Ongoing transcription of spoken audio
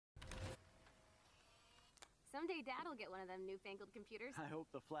Someday Dad will get one of them newfangled computers. I hope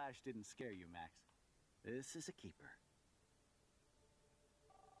the flash didn't scare you, Max. This is a keeper.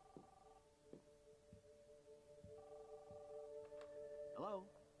 Hello?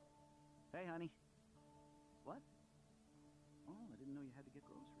 Hey, honey. What? Oh, I didn't know you had to get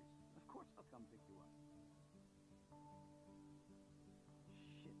groceries. Of course I'll come pick you up.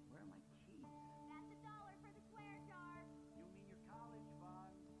 Shit, where are my keys? That's $1 for the square jar. You mean your college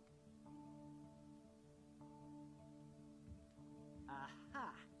fund?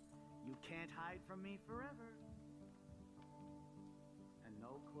 Aha! You can't hide from me forever. And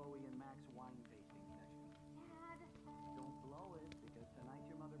no Chloe and Max wine tasting session. Dad. Don't blow it, because tonight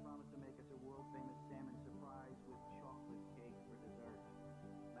your mother promised to make us a world-famous salmon surprise with chocolate cake for dessert.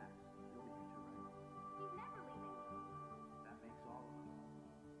 Max, you'll be here too, right? He's never leaving. That makes all of us.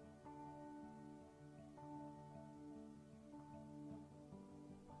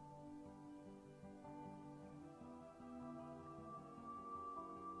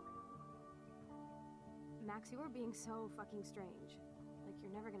 Max, you are being so fucking strange. Like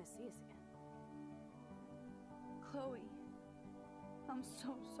you're never gonna see us again. Chloe, I'm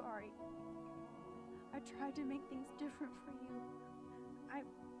so sorry. I tried to make things different for you. I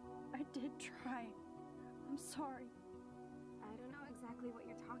did try. I'm sorry. I don't know exactly what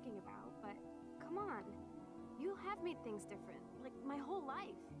you're talking about, but come on. You have made things different, like my whole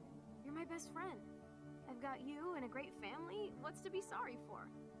life. You're my best friend. I've got you and a great family. What's to be sorry for?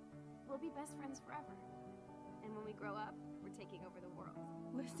 We'll be best friends forever. And when we grow up, we're taking over the world.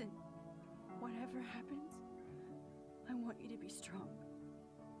 Listen, whatever happens, I want you to be strong.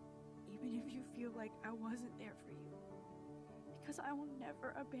 Even if you feel like I wasn't there for you. Because I will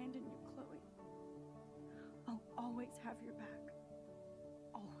never abandon you, Chloe. I'll always have your back.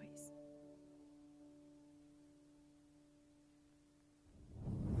 Always.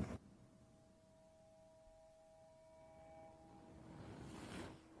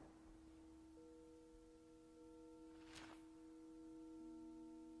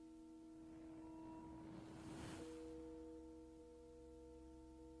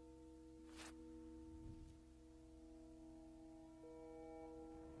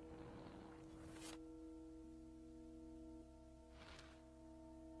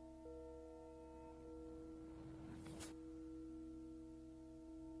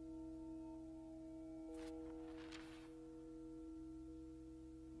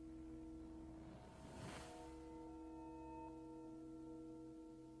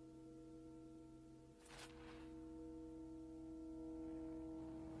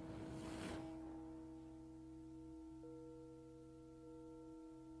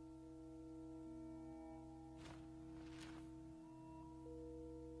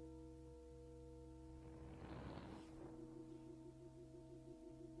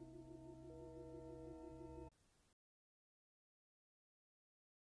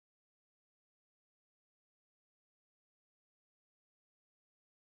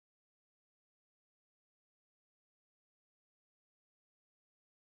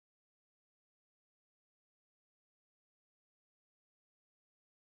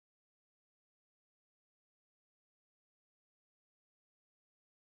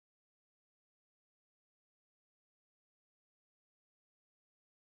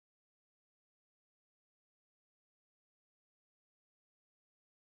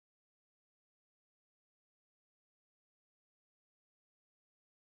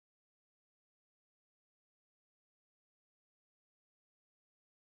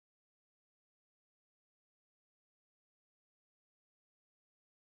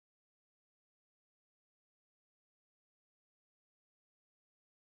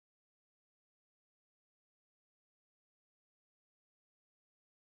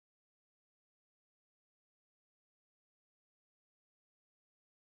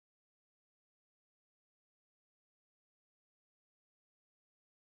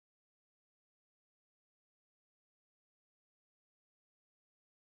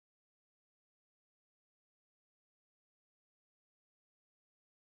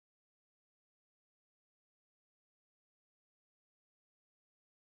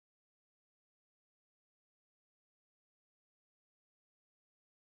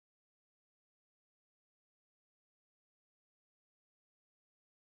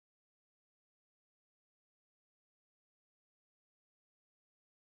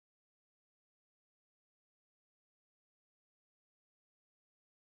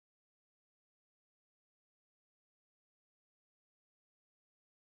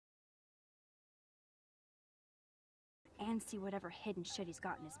 And see whatever hidden shit he's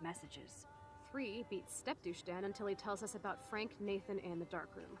got in his messages. 3 beats Step-douche Dan until he tells us about Frank, Nathan, and the dark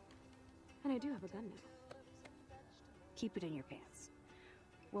room. And I do have a gun now. Keep it in your pants.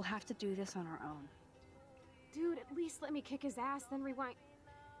 We'll have to do this on our own. Dude, at least let me kick his ass, then rewind.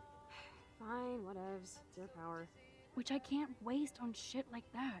 Fine, whatevs. It's your power. Which I can't waste on shit like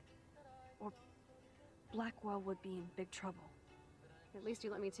that. Or Blackwell would be in big trouble. At least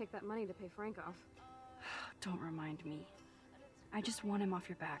you let me take that money to pay Frank off. Don't remind me. I just want him off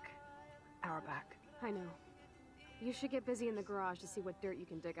your back. Our back. I know. You should get busy in the garage to see what dirt you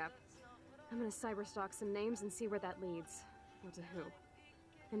can dig up. I'm gonna cyberstalk some names and see where that leads. Or to who.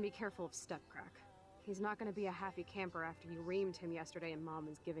 And be careful of Stepcrack. He's not gonna be a happy camper after you reamed him yesterday and Mom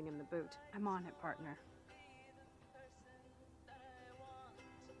is giving him the boot. I'm on it, partner.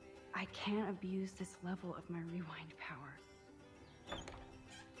 I can't abuse this level of my rewind power.